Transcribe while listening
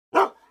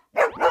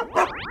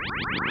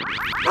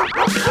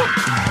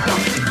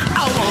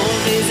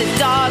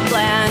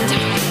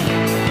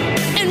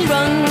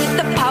run with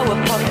the power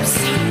pups.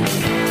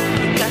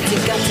 You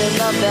got to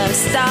love their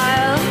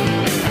style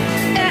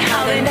and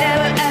how they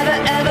never, ever,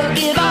 ever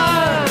give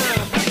up.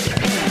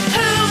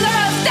 Who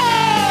loves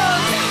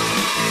dogs?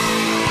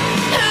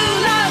 Who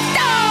loves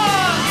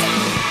dogs?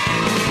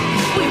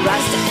 We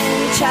rise to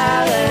any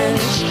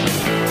challenge,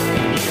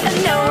 and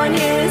no one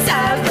here is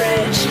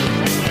average.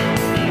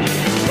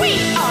 We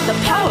are the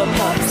power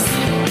pups.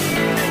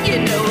 You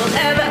know we'll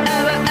ever,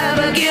 ever,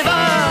 ever give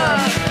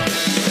up.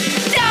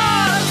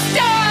 Dogs,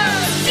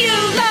 dogs, you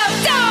love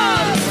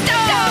dogs.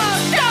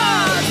 Dogs,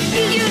 dogs,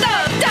 you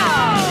love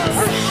dogs.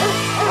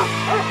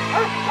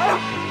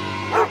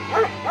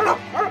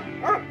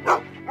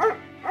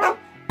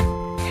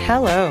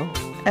 Hello,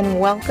 and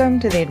welcome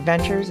to the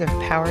adventures of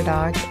Power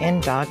Dog in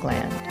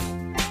Dogland.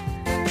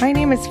 My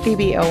name is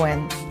Phoebe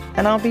Owens,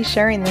 and I'll be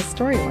sharing this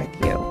story with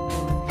you.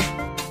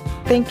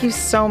 Thank you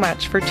so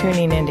much for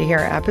tuning in to hear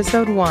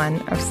episode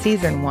 1 of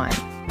season 1,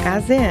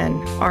 as in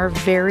our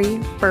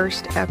very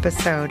first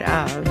episode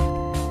of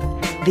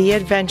The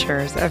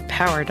Adventures of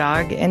Power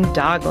Dog in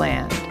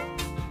Dogland.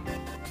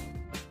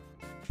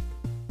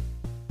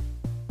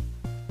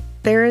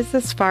 There is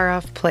this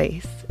far-off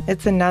place.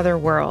 It's another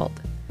world,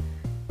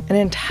 an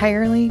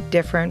entirely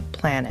different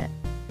planet.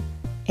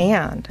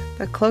 And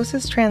the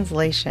closest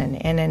translation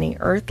in any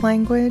Earth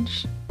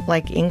language,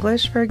 like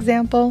English for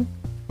example,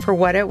 for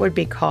what it would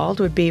be called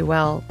would be,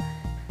 well,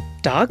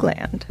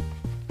 Dogland.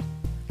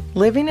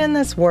 Living in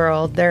this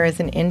world, there is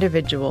an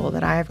individual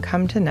that I have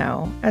come to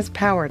know as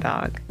Power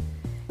Dog.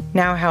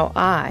 Now, how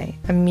I,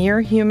 a mere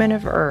human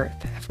of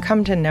Earth, have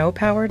come to know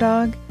Power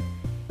Dog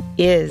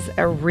is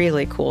a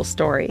really cool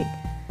story,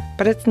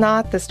 but it's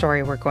not the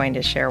story we're going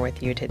to share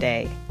with you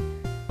today.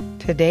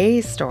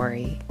 Today's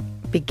story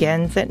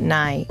begins at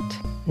night,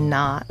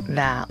 not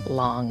that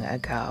long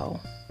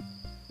ago.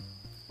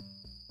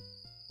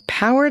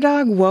 Power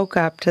Dog woke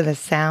up to the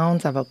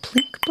sounds of a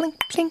plink, plink,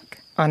 plink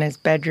on his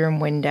bedroom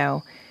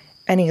window,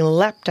 and he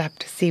leapt up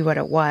to see what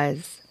it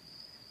was.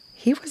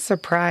 He was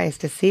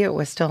surprised to see it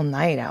was still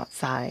night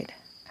outside.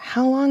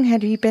 How long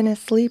had he been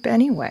asleep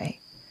anyway?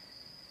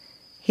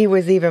 He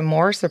was even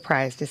more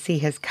surprised to see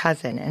his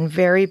cousin and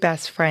very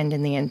best friend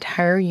in the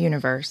entire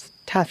universe,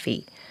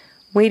 Tuffy,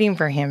 waiting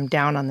for him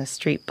down on the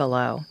street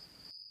below.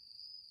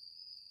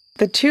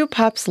 The two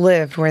pups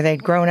lived where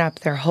they'd grown up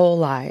their whole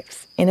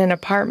lives, in an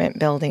apartment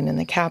building in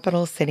the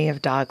capital city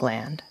of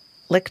Dogland,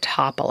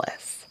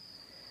 Lictopolis.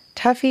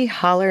 Tuffy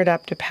hollered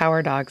up to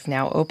Power Dog's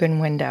now open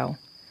window.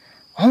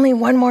 "Only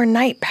one more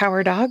night,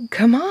 Power Dog,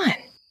 come on!"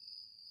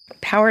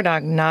 Power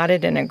Dog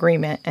nodded in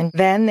agreement, and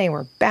then they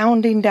were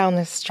bounding down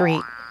the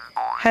street,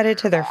 headed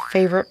to their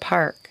favorite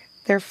park,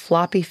 their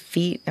floppy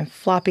feet and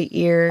floppy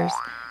ears,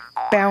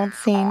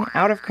 bouncing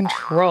out of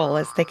control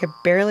as they could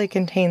barely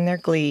contain their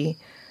glee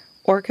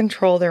or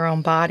control their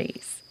own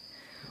bodies.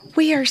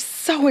 "We are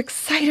so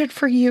excited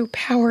for you,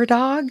 Power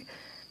Dog,"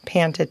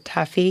 panted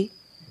Tuffy.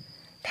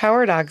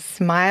 Power Dog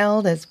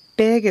smiled as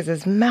big as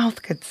his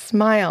mouth could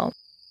smile.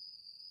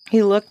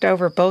 He looked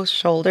over both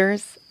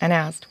shoulders and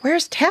asked,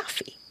 "Where's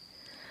Taffy?"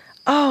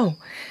 "Oh,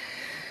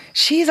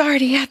 she's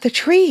already at the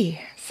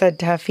tree," said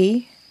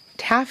Tuffy.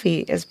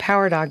 Taffy is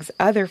Power Dog's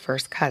other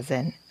first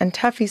cousin and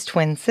Tuffy's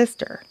twin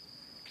sister.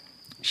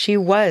 She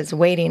was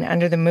waiting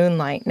under the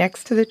moonlight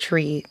next to the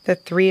tree the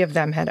three of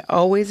them had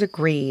always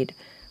agreed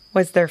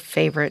was their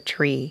favorite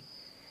tree,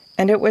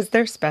 and it was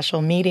their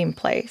special meeting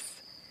place.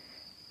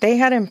 They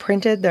had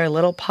imprinted their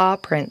little paw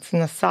prints in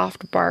the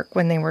soft bark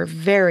when they were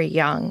very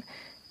young,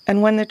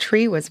 and when the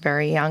tree was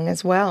very young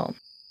as well.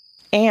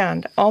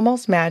 And,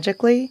 almost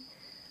magically,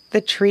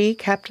 the tree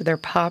kept their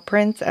paw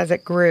prints as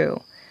it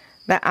grew.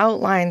 The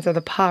outlines of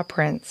the paw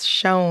prints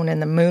shone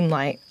in the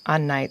moonlight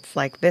on nights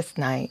like this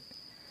night.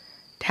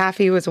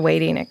 Taffy was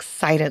waiting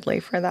excitedly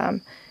for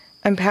them,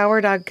 and Power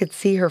Dog could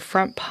see her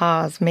front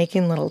paws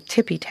making little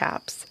tippy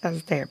taps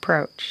as they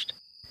approached.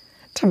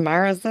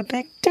 "Tomorrow's the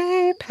big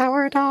day,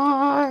 Power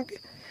Dog."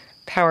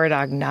 Power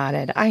Dog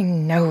nodded. "I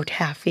know,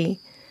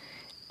 Taffy.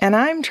 And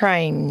I'm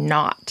trying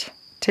not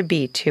to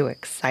be too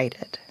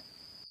excited."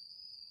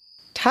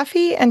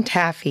 Tuffy and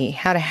Taffy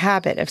had a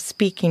habit of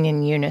speaking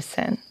in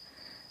unison,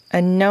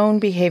 a known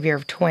behavior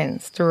of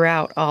twins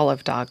throughout all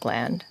of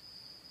Dogland.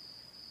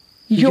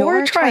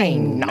 "You're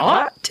trying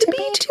not to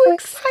be too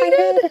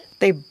excited?"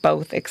 they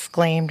both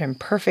exclaimed in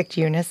perfect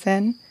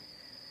unison.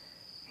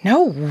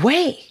 "No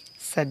way,"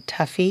 said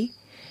Tuffy.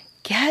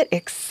 "Get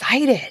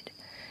excited.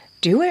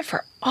 Do it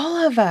for all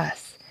of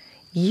us.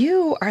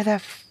 You are the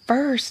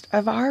first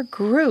of our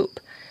group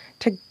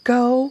to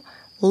go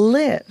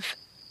live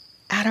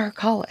at our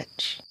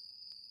college."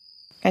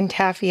 And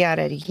Taffy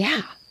added,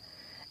 "Yeah,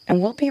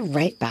 and we'll be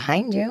right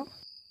behind you."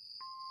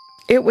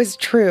 It was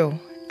true.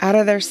 Out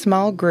of their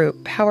small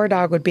group, Power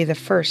Dog would be the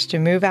first to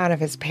move out of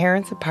his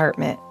parents'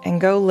 apartment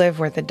and go live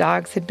where the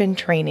dogs had been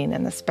training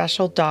in the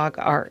special dog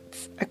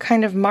arts, a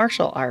kind of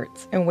martial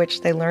arts in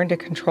which they learned to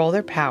control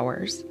their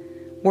powers,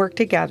 work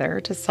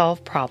together to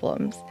solve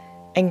problems,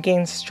 and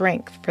gain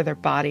strength for their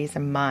bodies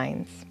and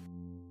minds.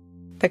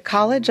 The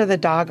College of the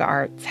Dog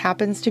Arts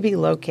happens to be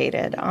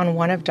located on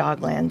one of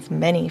Dogland's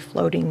many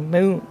floating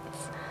moons.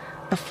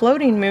 A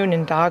floating moon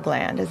in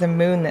Dogland is a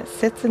moon that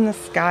sits in the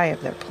sky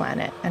of their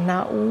planet and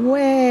not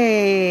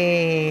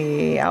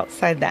way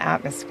outside the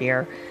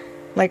atmosphere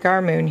like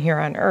our moon here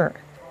on Earth.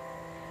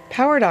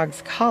 Power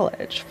Dog's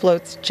college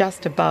floats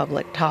just above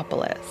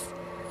Lictopolis,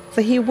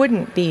 so he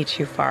wouldn't be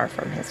too far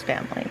from his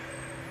family.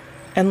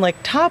 And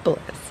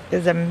Lictopolis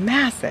is a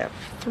massive,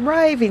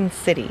 thriving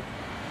city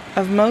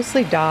of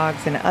mostly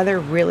dogs and other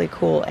really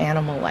cool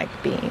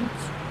animal-like beings.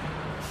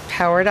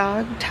 Power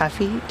Dog,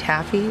 Tuffy,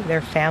 Taffy, their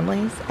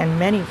families, and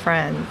many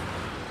friends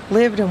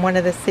lived in one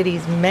of the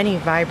city's many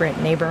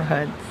vibrant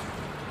neighborhoods.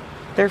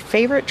 Their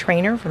favorite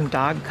trainer from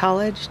dog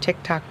college,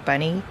 TikTok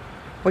Bunny,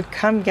 would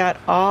come get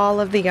all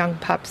of the young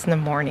pups in the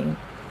morning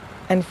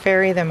and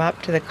ferry them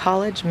up to the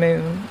college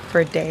moon for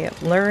a day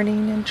of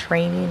learning and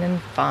training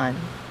and fun.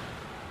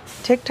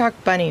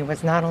 TikTok Bunny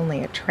was not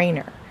only a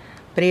trainer,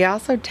 but he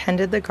also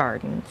tended the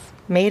gardens,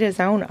 made his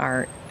own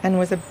art, and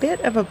was a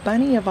bit of a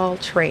bunny of all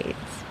trades.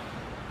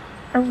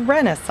 A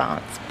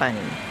Renaissance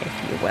bunny,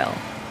 if you will.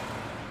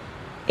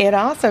 It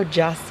also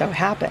just so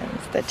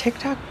happens that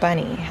TikTok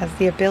Bunny has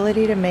the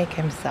ability to make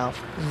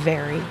himself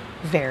very,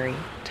 very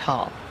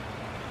tall.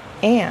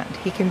 And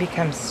he can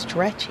become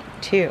stretchy,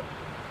 too.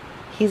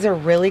 He's a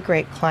really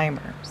great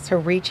climber, so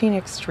reaching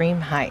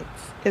extreme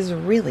heights is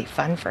really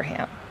fun for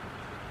him.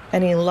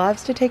 And he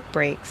loves to take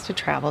breaks to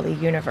travel the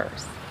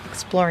universe,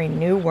 exploring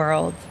new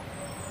worlds,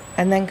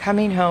 and then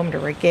coming home to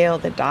regale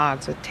the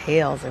dogs with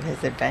tales of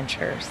his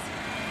adventures.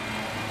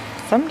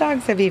 Some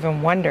dogs have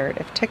even wondered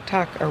if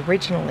TikTok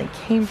originally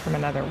came from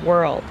another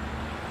world,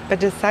 but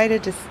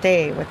decided to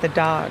stay with the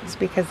dogs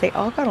because they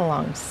all got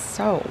along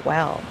so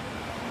well.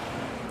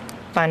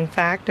 Fun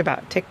fact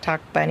about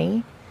TikTok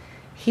Bunny,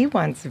 he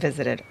once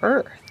visited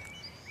Earth,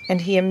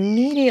 and he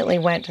immediately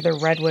went to the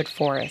redwood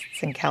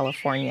forests in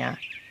California.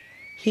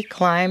 He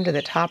climbed to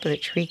the top of the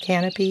tree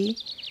canopy,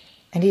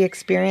 and he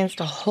experienced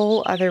a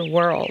whole other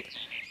world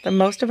that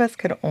most of us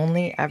could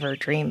only ever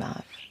dream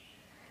of.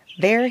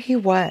 There he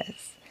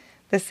was,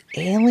 this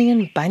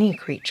alien bunny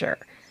creature,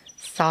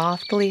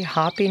 softly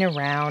hopping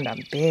around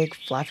on big,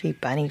 fluffy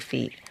bunny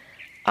feet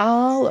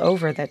all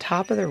over the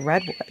top of the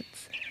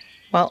redwoods,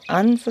 while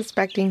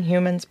unsuspecting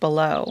humans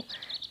below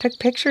took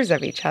pictures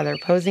of each other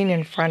posing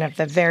in front of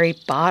the very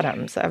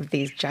bottoms of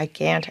these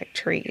gigantic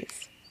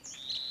trees.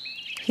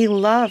 He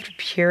loved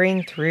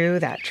peering through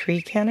that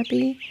tree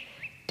canopy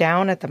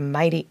down at the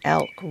mighty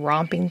elk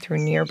romping through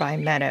nearby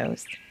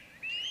meadows.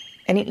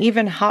 And he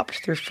even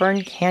hopped through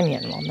Fern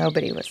Canyon while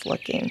nobody was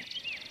looking.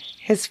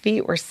 His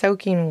feet were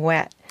soaking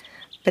wet,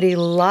 but he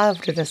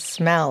loved the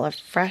smell of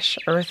fresh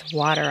earth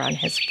water on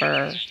his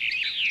fur.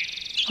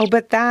 Oh,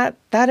 but that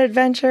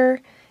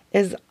adventure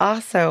is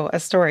also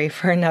a story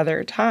for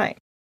another time.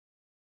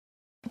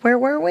 Where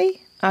were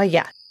we? Oh,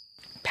 yeah.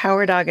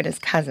 Power Dog and his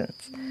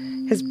cousins,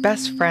 his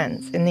best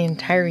friends in the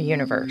entire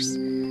universe,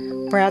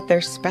 were at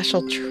their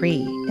special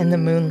tree in the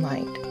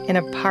moonlight in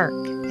a park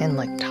in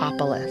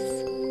Lictopolis.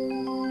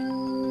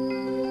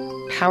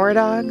 Power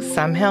Dog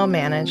somehow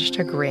managed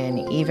to grin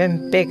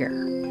even bigger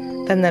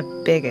than the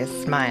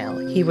biggest smile.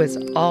 He was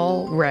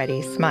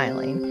already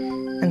smiling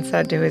and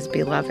said to his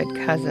beloved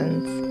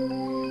cousins,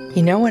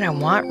 "You know what I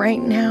want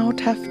right now,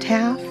 Tuff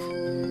Taff?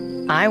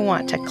 I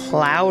want to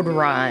cloud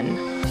run."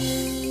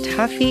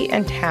 Tuffy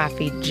and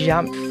Taffy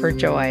jumped for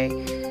joy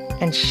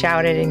and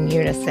shouted in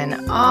unison,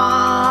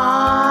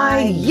 "Ah,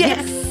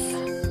 yes!"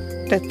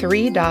 The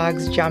three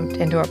dogs jumped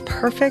into a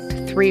perfect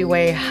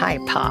three-way high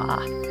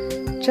paw,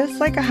 just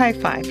like a high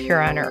five here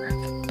on Earth,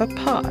 but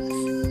pause,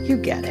 you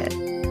get it.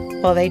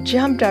 Well, they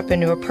jumped up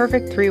into a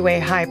perfect three-way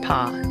high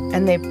paw,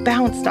 and they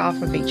bounced off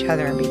of each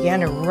other and began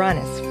to run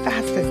as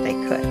fast as they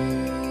could.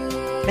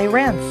 They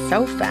ran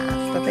so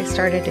fast that they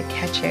started to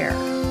catch air.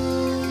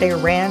 They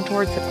ran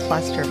towards a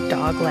cluster of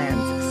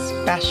Dogland's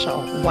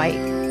special white,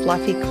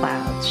 fluffy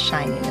clouds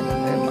shining in the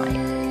moonlight,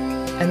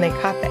 and they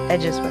caught the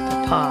edges with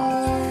their paws,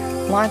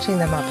 launching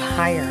them up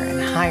higher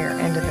and higher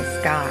into the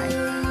sky,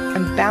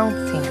 and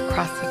bouncing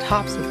across the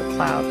tops of the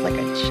clouds like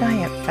a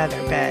giant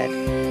feather bed.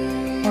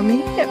 Or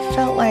maybe it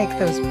felt like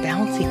those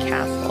bouncy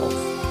castles.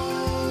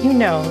 You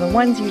know, the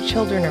ones you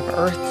children of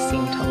Earth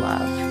seem to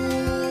love.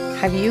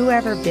 Have you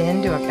ever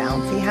been to a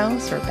bouncy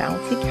house or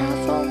bouncy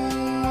castle?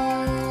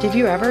 Did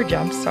you ever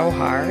jump so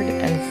hard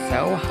and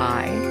so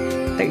high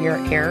that your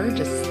hair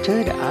just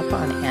stood up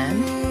on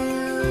end?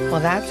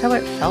 Well, that's how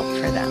it felt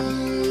for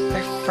them.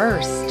 Their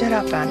fur stood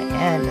up on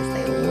end as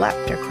they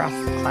leapt across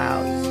the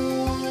clouds.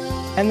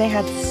 And they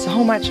had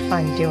so much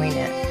fun doing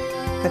it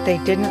that they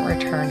didn't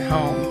return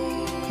home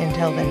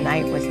until the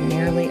night was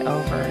nearly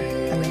over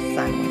and the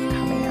sun was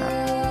coming up.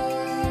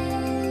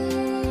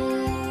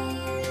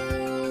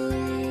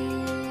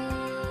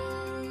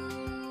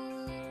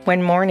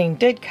 When morning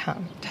did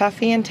come,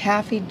 Tuffy and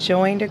Taffy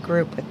joined a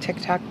group with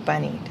TikTok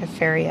Bunny to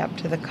ferry up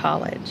to the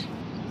college.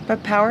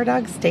 But Power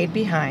Dog stayed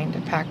behind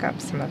to pack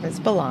up some of his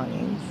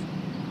belongings,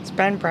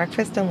 spend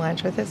breakfast and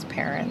lunch with his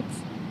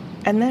parents,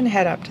 and then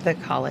head up to the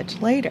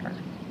college later.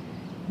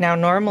 Now,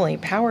 normally,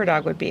 Power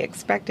Dog would be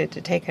expected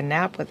to take a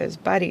nap with his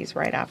buddies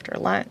right after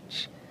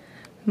lunch.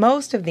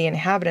 Most of the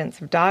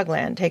inhabitants of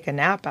Dogland take a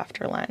nap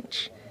after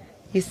lunch.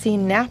 You see,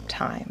 nap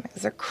time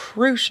is a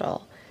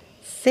crucial,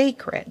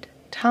 sacred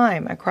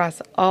time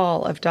across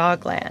all of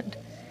Dogland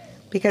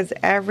because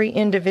every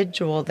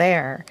individual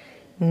there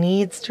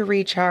needs to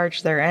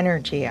recharge their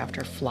energy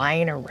after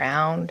flying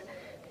around,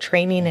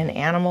 training in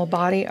animal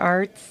body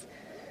arts,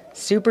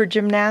 super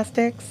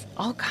gymnastics,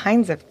 all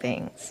kinds of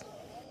things.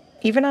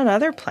 Even on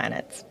other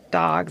planets,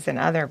 dogs and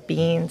other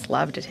beings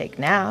love to take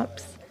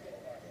naps,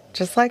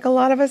 just like a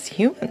lot of us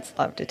humans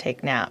love to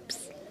take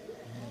naps.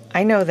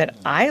 I know that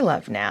I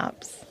love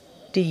naps.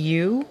 Do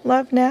you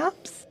love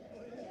naps?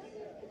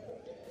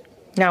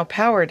 Now,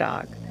 Power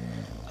Dog,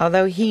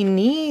 although he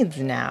needs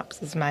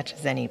naps as much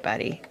as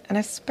anybody, and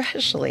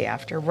especially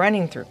after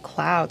running through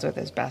clouds with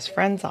his best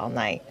friends all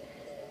night,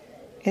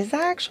 is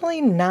actually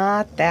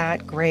not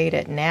that great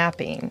at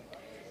napping.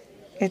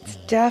 It's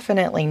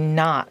definitely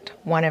not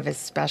one of his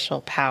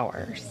special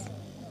powers.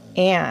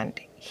 And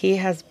he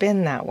has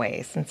been that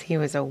way since he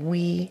was a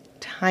wee,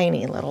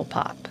 tiny little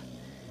pup.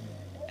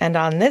 And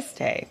on this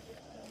day,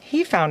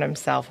 he found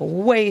himself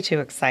way too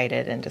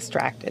excited and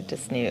distracted to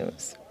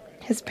snooze.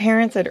 His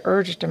parents had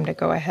urged him to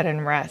go ahead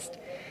and rest,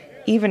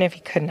 even if he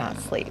could not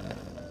sleep.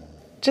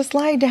 Just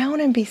lie down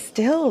and be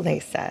still, they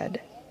said.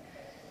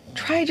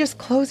 Try just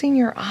closing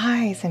your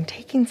eyes and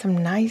taking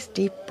some nice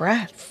deep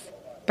breaths.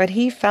 But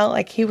he felt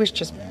like he was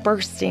just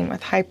bursting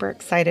with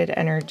hyper-excited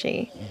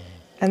energy,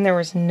 and there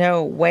was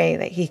no way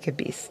that he could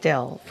be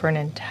still for an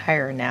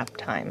entire nap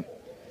time.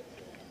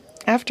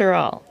 After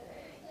all,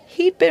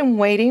 he'd been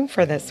waiting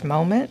for this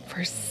moment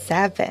for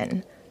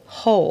 7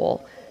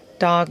 whole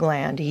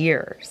Dogland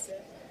years.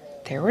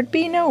 There would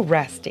be no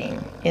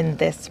resting in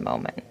this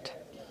moment.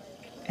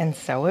 And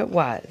so it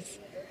was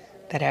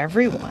that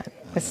everyone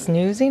was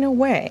snoozing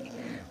away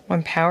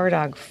when Power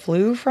Dog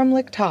flew from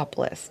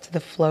Lictopolis to the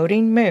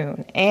floating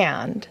moon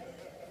and...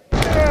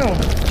 boom!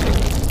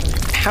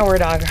 Power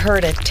Dog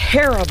heard a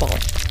terrible,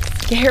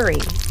 scary,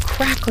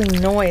 crackling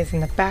noise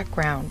in the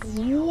background.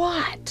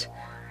 What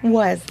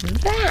was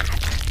that?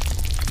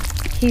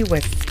 He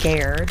was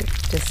scared,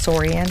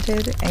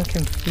 disoriented, and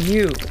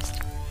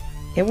confused.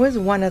 It was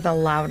one of the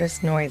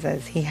loudest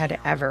noises he had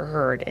ever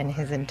heard in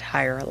his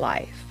entire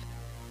life.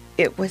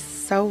 It was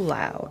so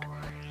loud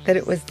that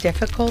it was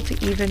difficult to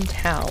even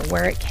tell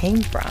where it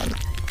came from,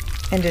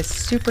 and his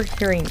super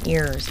hearing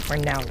ears were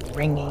now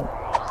ringing.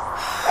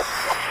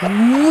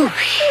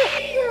 Whoosh!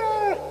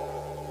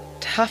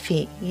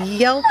 Tuffy,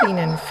 yelping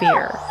in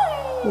fear,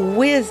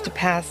 whizzed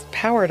past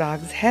Power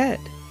Dog's head.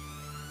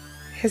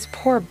 His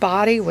poor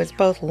body was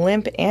both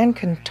limp and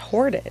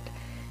contorted,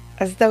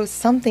 as though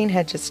something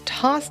had just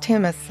tossed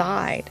him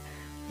aside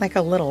like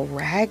a little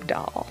rag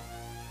doll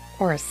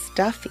or a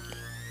stuffy.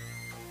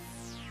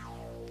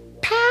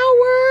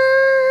 Power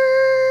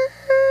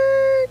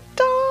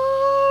Dog,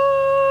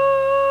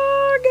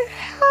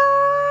 help!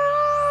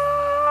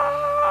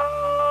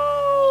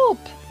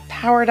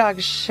 Power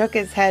Dog shook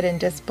his head in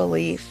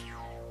disbelief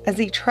as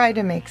he tried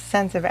to make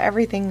sense of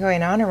everything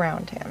going on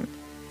around him.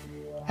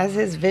 As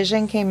his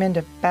vision came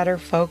into better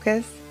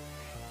focus,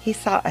 he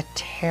saw a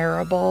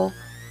terrible,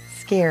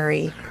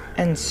 scary,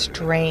 and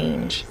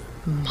strange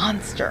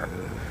monster.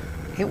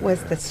 It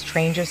was the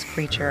strangest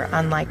creature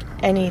unlike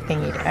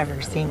anything he'd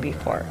ever seen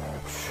before,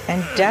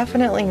 and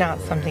definitely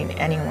not something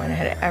anyone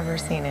had ever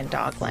seen in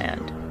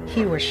Dogland.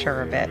 He was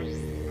sure of it.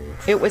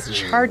 It was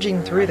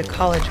charging through the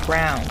college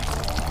grounds.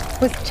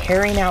 It was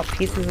tearing out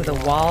pieces of the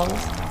walls,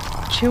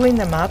 chewing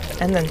them up,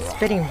 and then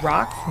spitting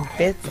rocks and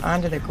bits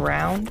onto the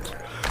ground,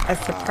 as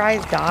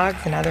surprised dogs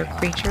and other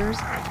creatures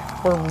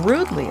were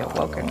rudely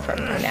awoken from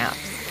their naps.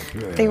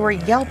 They were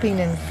yelping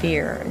in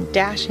fear and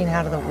dashing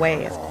out of the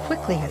way as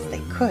quickly as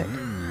they could.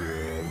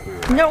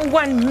 "No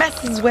one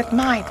messes with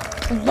my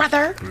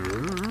brother!"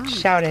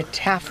 shouted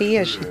Taffy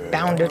as she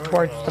bounded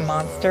towards the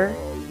monster.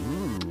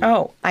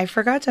 Oh, I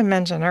forgot to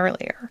mention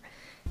earlier,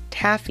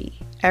 Taffy,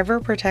 ever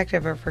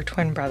protective of her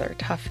twin brother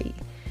Tuffy,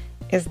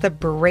 is the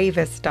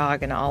bravest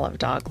dog in all of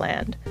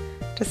Dogland,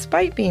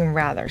 despite being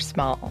rather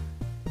small.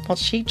 Well,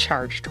 she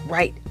charged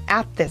right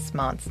at this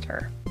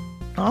monster.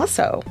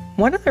 Also,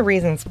 one of the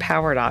reasons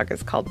Power Dog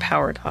is called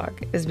Power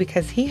Dog is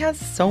because he has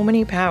so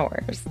many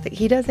powers that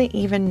he doesn't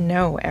even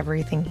know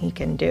everything he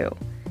can do.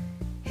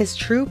 His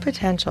true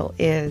potential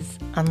is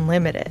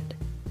unlimited.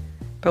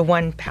 But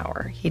one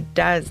power he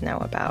does know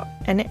about,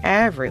 and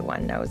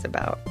everyone knows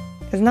about,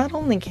 is not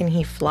only can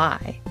he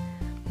fly,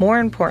 more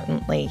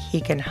importantly,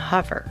 he can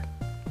hover,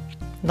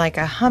 like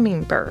a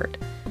hummingbird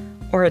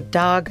or a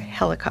dog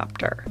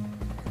helicopter.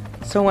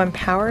 So when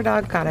Power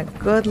Dog got a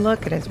good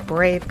look at his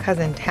brave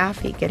cousin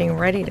Taffy getting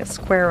ready to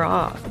square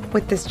off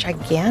with this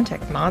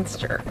gigantic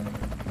monster,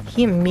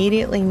 he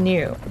immediately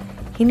knew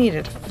he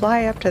needed to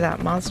fly up to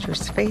that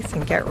monster's face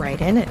and get right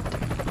in it.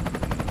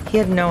 He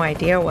had no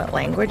idea what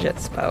language it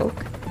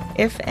spoke,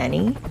 if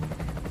any,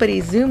 but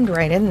he zoomed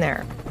right in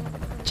there,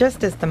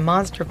 just as the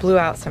monster blew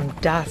out some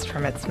dust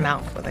from its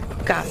mouth with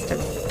a gust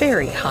of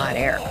very hot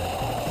air.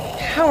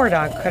 Power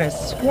Dog could have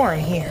sworn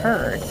he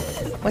heard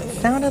what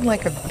sounded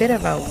like a bit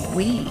of a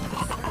wheeze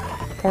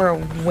or a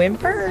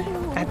whimper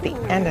at the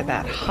end of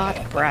that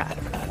hot breath,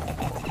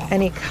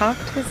 and he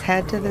cocked his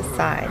head to the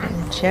side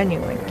in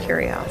genuine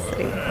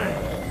curiosity.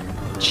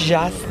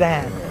 Just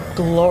then,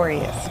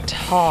 glorious,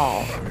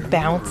 tall,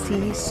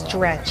 bouncy,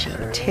 stretchy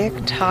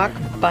Tick-Tock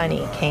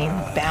Bunny came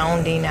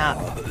bounding up,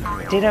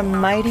 did a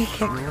mighty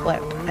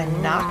kickflip,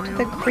 and knocked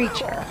the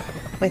creature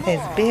with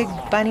his big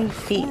bunny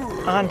feet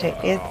onto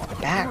its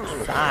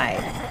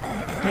backside.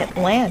 It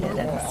landed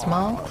in a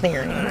small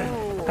clearing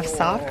of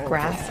soft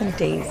grass and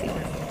daisies,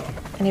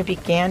 and it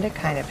began to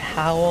kind of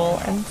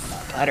howl and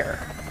sputter.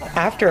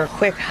 After a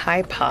quick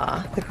high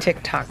paw with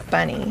Tick-Tock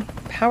Bunny,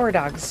 Power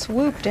Dog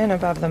swooped in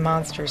above the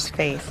monster's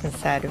face and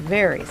said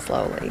very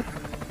slowly,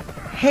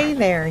 "Hey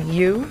there,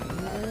 you.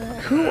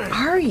 Who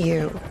are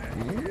you?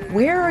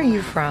 Where are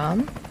you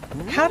from?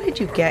 How did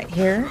you get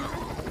here?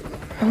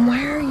 And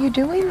why are you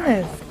doing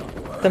this?"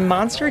 The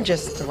monster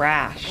just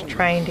thrashed,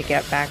 trying to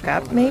get back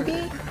up,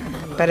 maybe?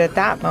 But at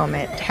that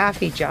moment,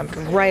 Taffy jumped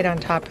right on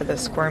top of the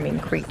squirming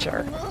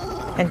creature,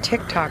 and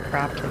Tick-Tock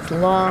wrapped his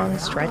long,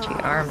 stretchy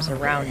arms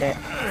around it.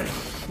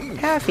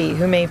 Taffy,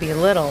 who may be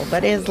little,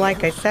 but is,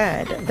 like I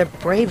said, the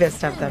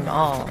bravest of them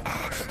all,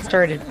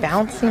 started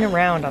bouncing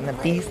around on the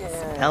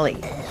beast's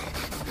belly.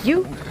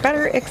 "You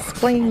better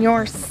explain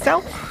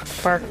yourself,"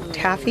 barked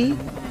Taffy.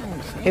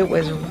 It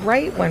was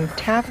right when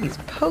Taffy's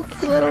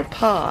pokey little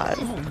paws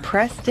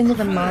pressed into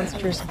the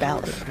monster's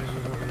belly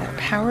that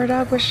Power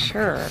Dog was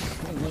sure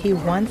he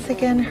once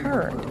again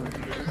heard,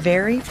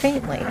 very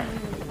faintly,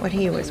 what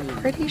he was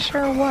pretty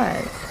sure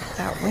was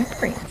that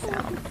whimpering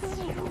sound.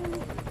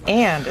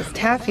 And as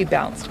Taffy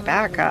bounced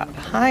back up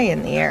high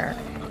in the air,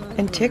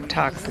 and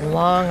Tick-Tock's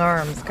long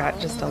arms got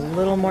just a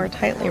little more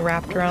tightly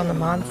wrapped around the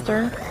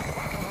monster,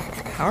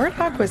 Power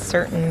Dog was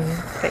certain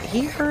that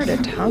he heard a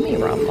tummy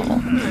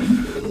rumble.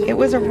 It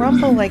was a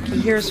rumble like he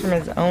hears from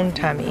his own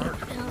tummy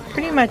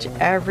pretty much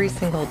every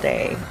single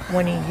day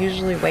when he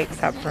usually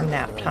wakes up from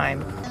nap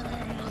time,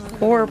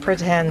 or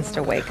pretends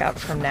to wake up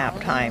from nap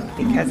time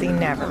because he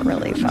never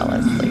really fell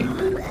asleep.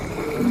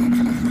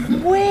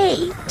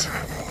 "Wait!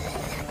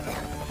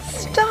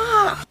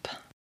 Stop!"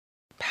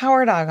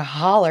 Power Dog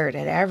hollered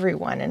at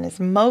everyone in his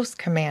most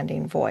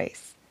commanding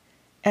voice.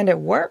 And it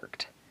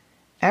worked.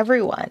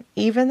 Everyone,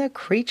 even the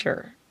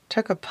creature,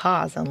 took a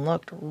pause and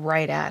looked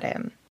right at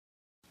him.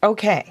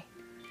 Okay,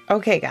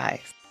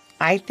 guys,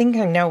 I think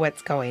I know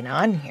what's going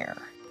on here."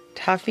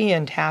 Tuffy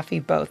and Taffy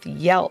both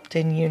yelped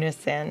in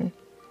unison.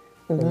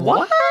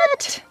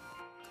 "What?"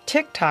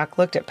 Tick-Tock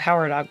looked at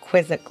Power Dog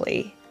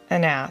quizzically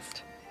and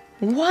asked,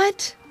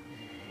 "What?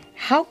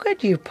 How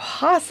could you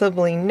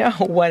possibly know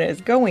what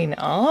is going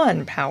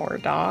on, Power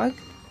Dog?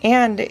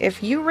 And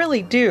if you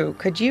really do,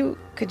 could you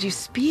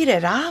speed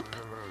it up?"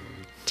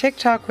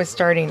 Tick-Tock was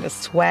starting to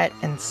sweat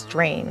and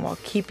strain while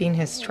keeping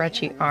his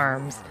stretchy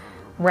arms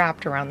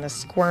wrapped around the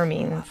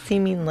squirming,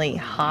 seemingly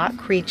hot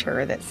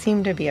creature that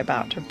seemed to be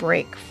about to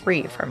break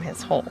free from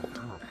his hold.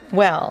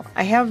 "Well,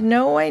 I have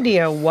no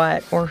idea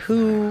what or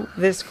who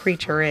this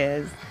creature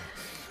is."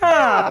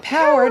 "Ah,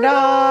 Power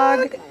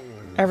Dog!"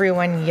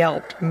 Everyone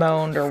yelped,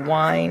 moaned, or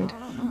whined.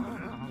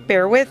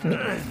 "Bear with me.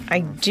 I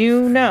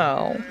do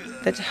know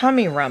the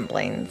tummy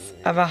rumblings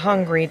of a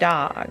hungry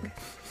dog,"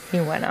 he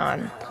went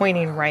on,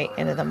 pointing right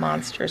into the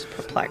monster's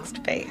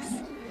perplexed face.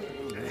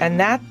 "And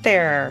that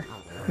there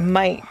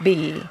might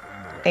be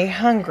a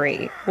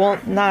hungry, well,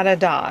 not a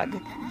dog,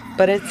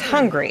 but it's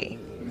hungry,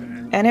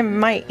 and it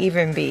might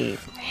even be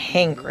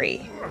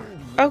hangry."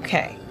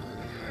 "Okay,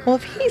 well,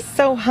 if he's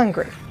so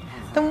hungry,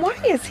 then why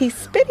is he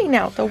spitting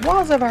out the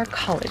walls of our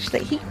college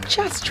that he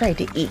just tried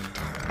to eat?"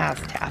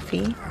 asked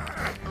Taffy.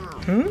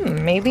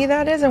 Maybe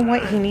that isn't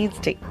what he needs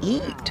to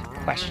eat,"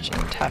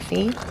 questioned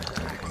Tuffy.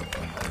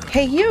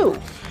 "Hey, you!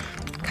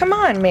 Come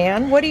on,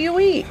 man, what do you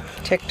eat?"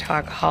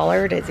 Tick-Tock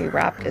hollered as he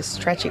wrapped his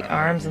stretchy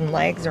arms and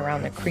legs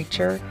around the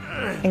creature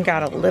and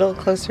got a little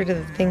closer to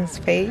the thing's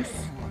face.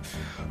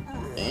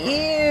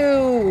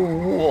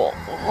 "Ew!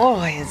 Oh,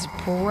 his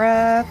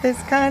breath is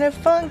kind of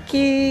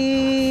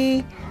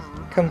funky,"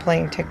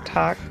 complained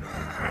Tick-Tock.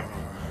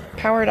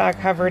 Power Dog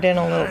hovered in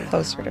a little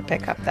closer to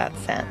pick up that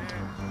scent.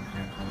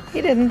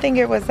 He didn't think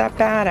it was that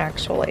bad,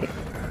 actually.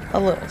 A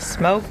little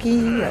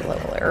smoky, a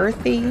little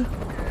earthy.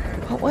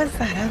 What was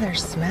that other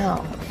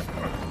smell?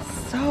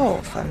 So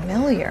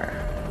familiar.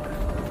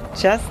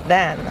 Just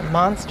then, the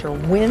monster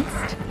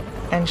winced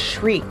and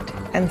shrieked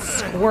and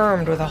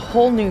squirmed with a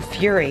whole new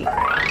fury.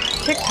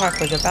 Tick-Tock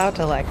was about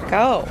to let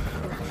go.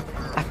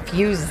 A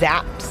few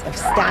zaps of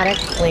static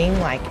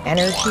flame-like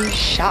energy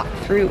shot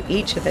through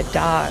each of the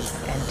dogs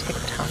and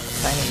Tick-Tock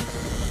Bunny.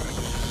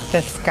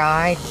 The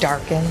sky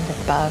darkened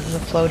above the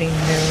floating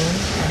moon,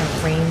 and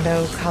a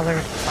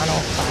rainbow-colored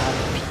funnel cloud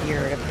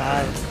appeared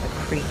above the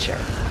creature,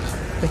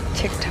 with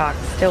Tick-Tock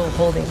still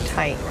holding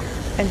tight,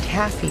 and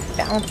Taffy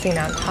bouncing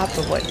on top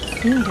of what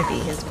seemed to be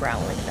his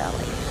growling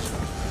belly.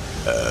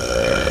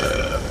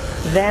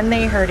 Then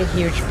they heard a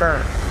huge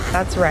burp.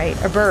 That's right,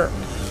 a burp.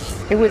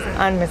 It was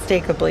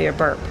unmistakably a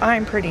burp.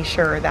 I'm pretty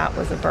sure that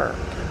was a burp.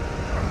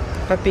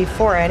 But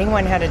before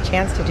anyone had a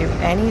chance to do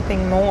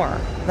anything more,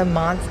 the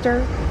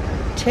monster,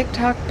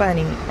 TikTok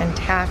Bunny, and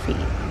Taffy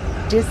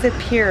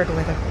disappeared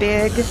with a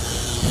big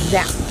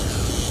zap,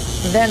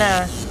 then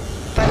a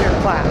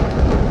thunderclap,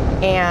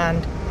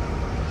 and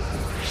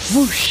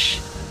whoosh,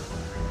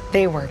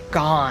 they were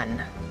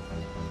gone.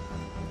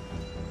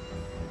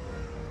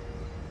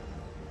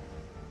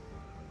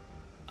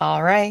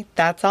 All right,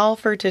 that's all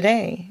for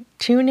today.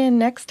 Tune in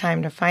next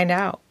time to find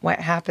out what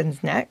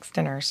happens next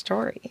in our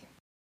story.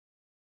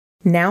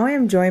 Now I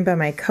am joined by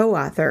my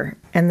co-author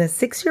and the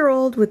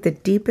 6-year-old with the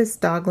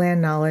deepest dogland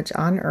knowledge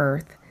on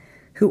earth,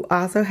 who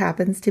also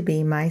happens to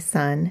be my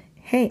son,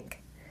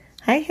 Hank.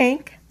 Hi,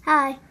 Hank.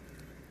 Hi.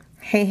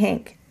 Hey,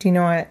 Hank, do you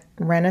know what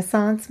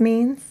Renaissance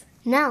means?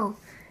 No.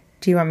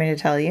 Do you want me to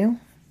tell you?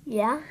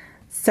 Yeah?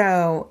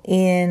 So,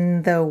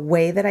 in the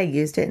way that I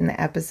used it in the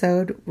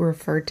episode,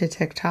 referred to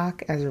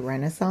TikTok as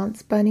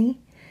Renaissance Bunny,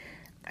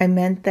 I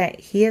meant that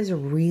he is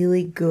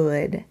really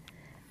good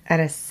at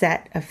a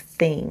set of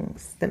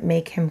things that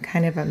make him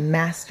kind of a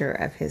master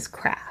of his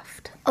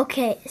craft.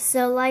 Okay,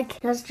 so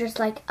that's just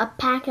a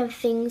pack of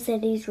things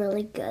that he's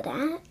really good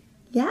at?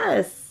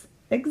 Yes,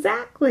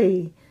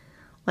 exactly.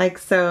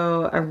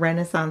 So a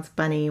Renaissance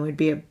bunny would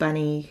be a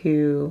bunny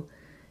who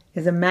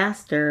is a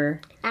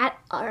master at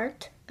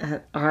art.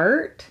 At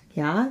art,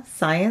 yeah.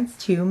 Science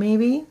too,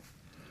 maybe.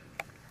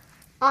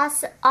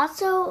 Also,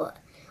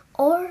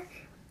 or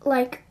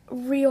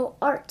real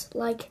art,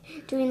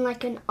 doing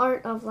an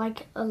art of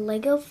a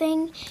Lego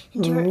thing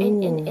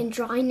and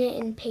drawing it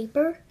in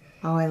paper.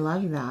 Oh, I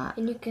love that.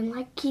 And you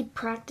can keep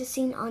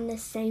practicing on the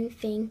same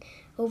thing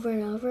over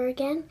and over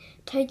again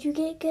till you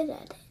get good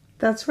at it.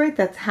 That's right.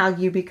 That's how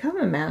you become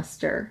a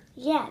master.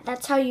 Yeah,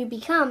 that's how you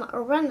become a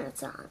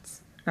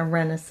Renaissance. A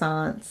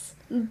Renaissance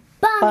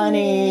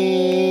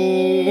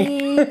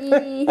bunny.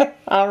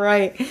 All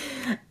right.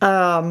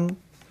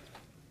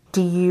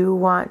 Do you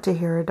want to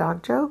hear a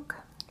dog joke?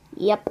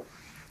 Yep.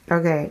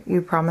 Okay,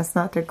 you promise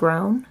not to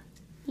groan?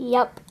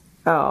 Yep.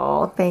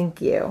 Oh,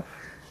 thank you.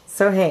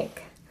 So,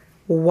 Hank,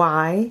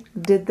 why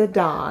did the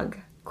dog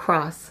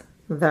cross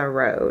the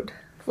road?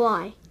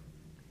 Why?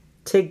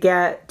 To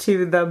get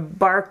to the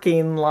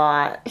barking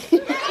lot.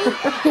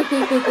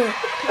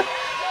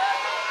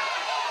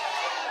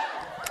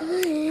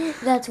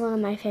 That's one of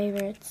my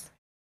favorites.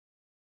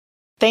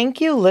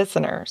 Thank you,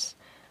 listeners.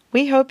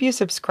 We hope you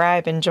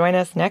subscribe and join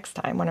us next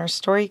time when our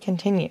story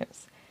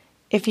continues.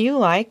 If you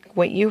like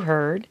what you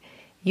heard,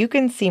 you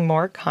can see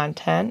more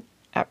content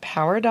at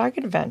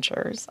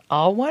PowerDogAdventures,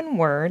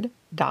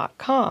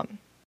 alloneword.com.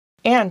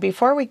 And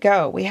before we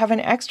go, we have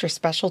an extra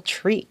special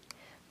treat.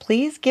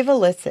 Please give a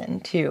listen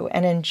to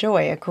and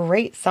enjoy a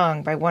great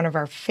song by one of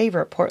our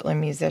favorite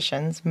Portland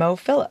musicians, Mo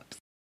Phillips.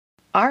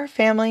 Our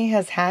family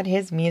has had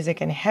his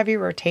music in heavy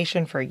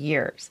rotation for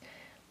years.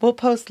 We'll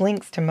post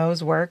links to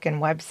Mo's work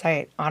and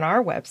website on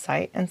our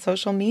website and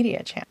social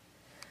media channels.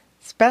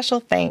 Special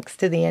thanks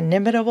to the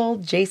inimitable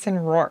Jason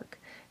Rourke,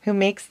 who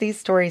makes these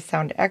stories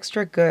sound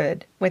extra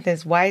good with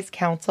his wise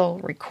counsel,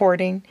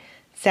 recording,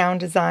 sound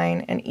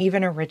design, and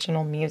even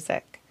original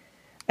music.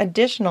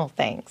 Additional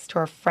thanks to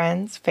our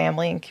friends,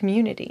 family, and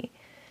community.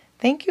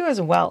 Thank you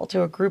as well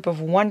to a group of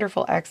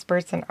wonderful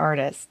experts and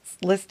artists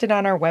listed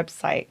on our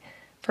website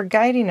for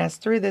guiding us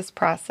through this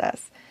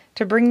process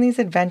to bring these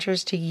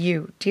adventures to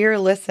you, dear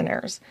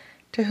listeners,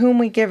 to whom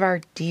we give our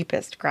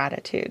deepest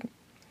gratitude.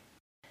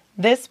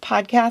 This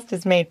podcast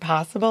is made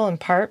possible in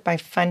part by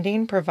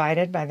funding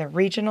provided by the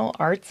Regional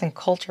Arts and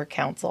Culture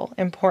Council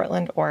in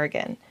Portland,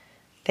 Oregon.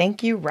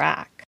 Thank you,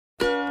 RAC.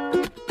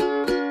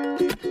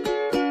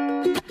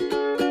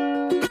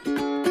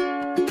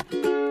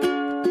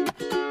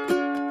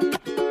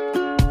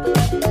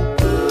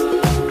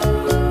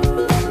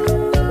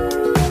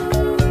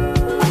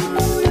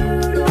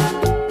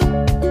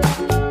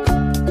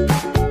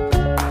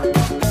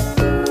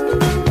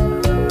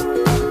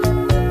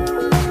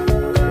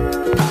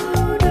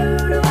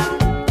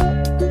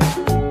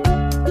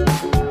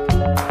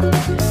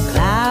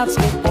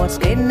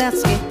 That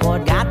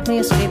skateboard got me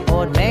a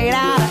skateboard made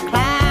out of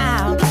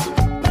clouds.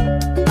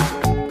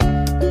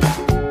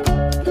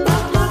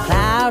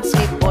 Cloud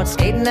skateboard,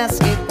 skating that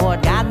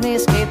skateboard got me a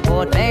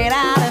skateboard made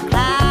out of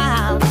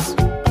clouds.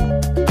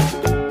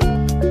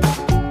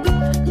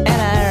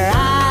 And I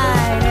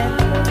ride it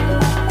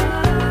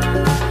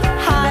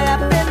high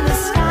up in the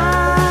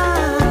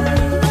sky.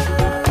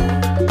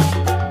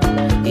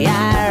 Yeah,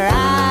 I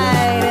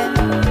ride it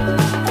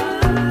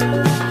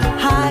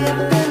high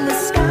up in the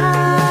sky.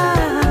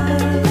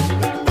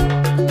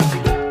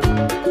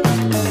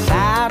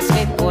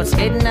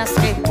 Skating that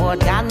skateboard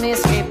got me a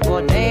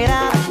skateboard made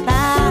out of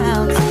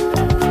clouds.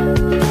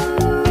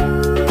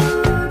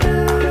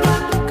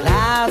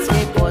 Cloud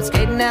skateboard,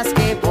 skating that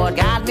skateboard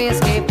got me a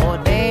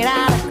skateboard made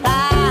out of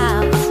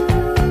clouds.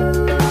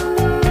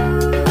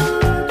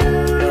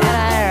 And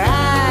I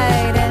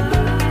ride it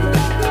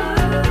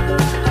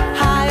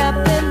high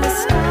up in the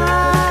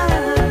sky.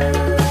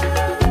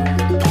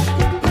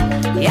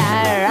 Yeah,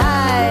 I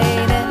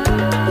ride it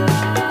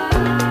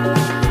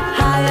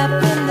high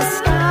up in the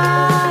sky.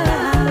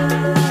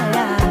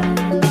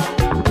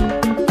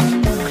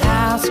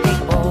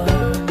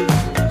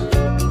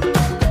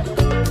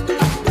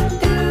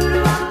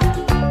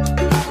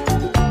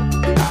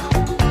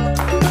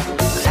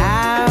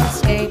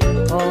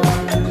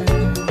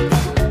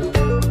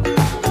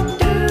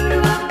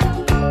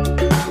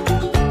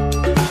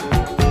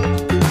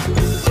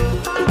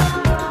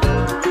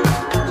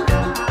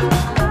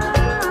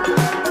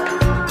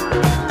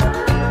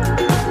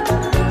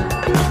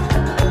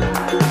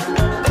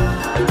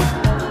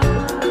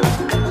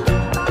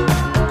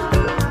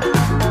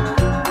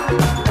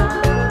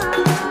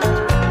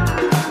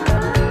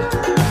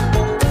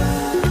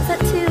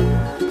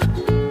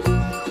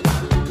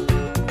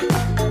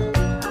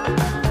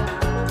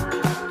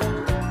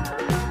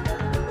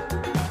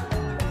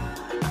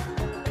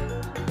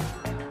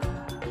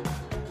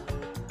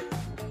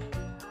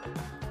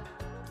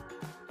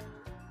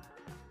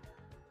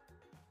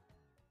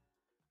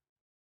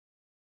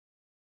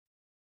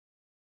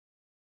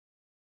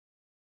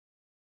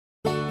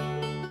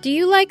 Do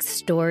you like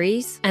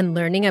stories and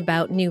learning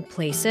about new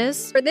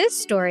places? For this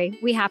story,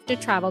 we have to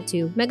travel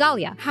to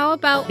Meghalaya. How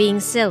about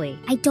being silly?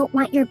 I don't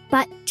want your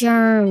butt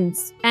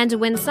germs. And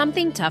when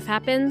something tough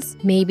happens,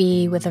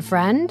 maybe with a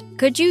friend,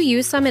 could you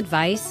use some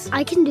advice?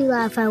 I can do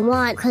that if I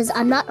want, because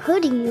I'm not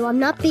hurting you. I'm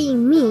not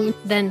being mean.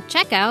 Then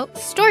check out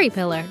Story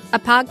Pillar, a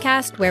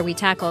podcast where we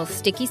tackle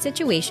sticky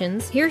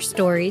situations, hear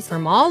stories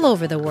from all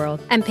over the world,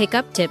 and pick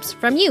up tips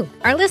from you,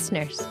 our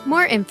listeners.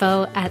 More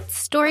info at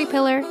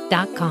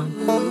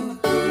storypillar.com.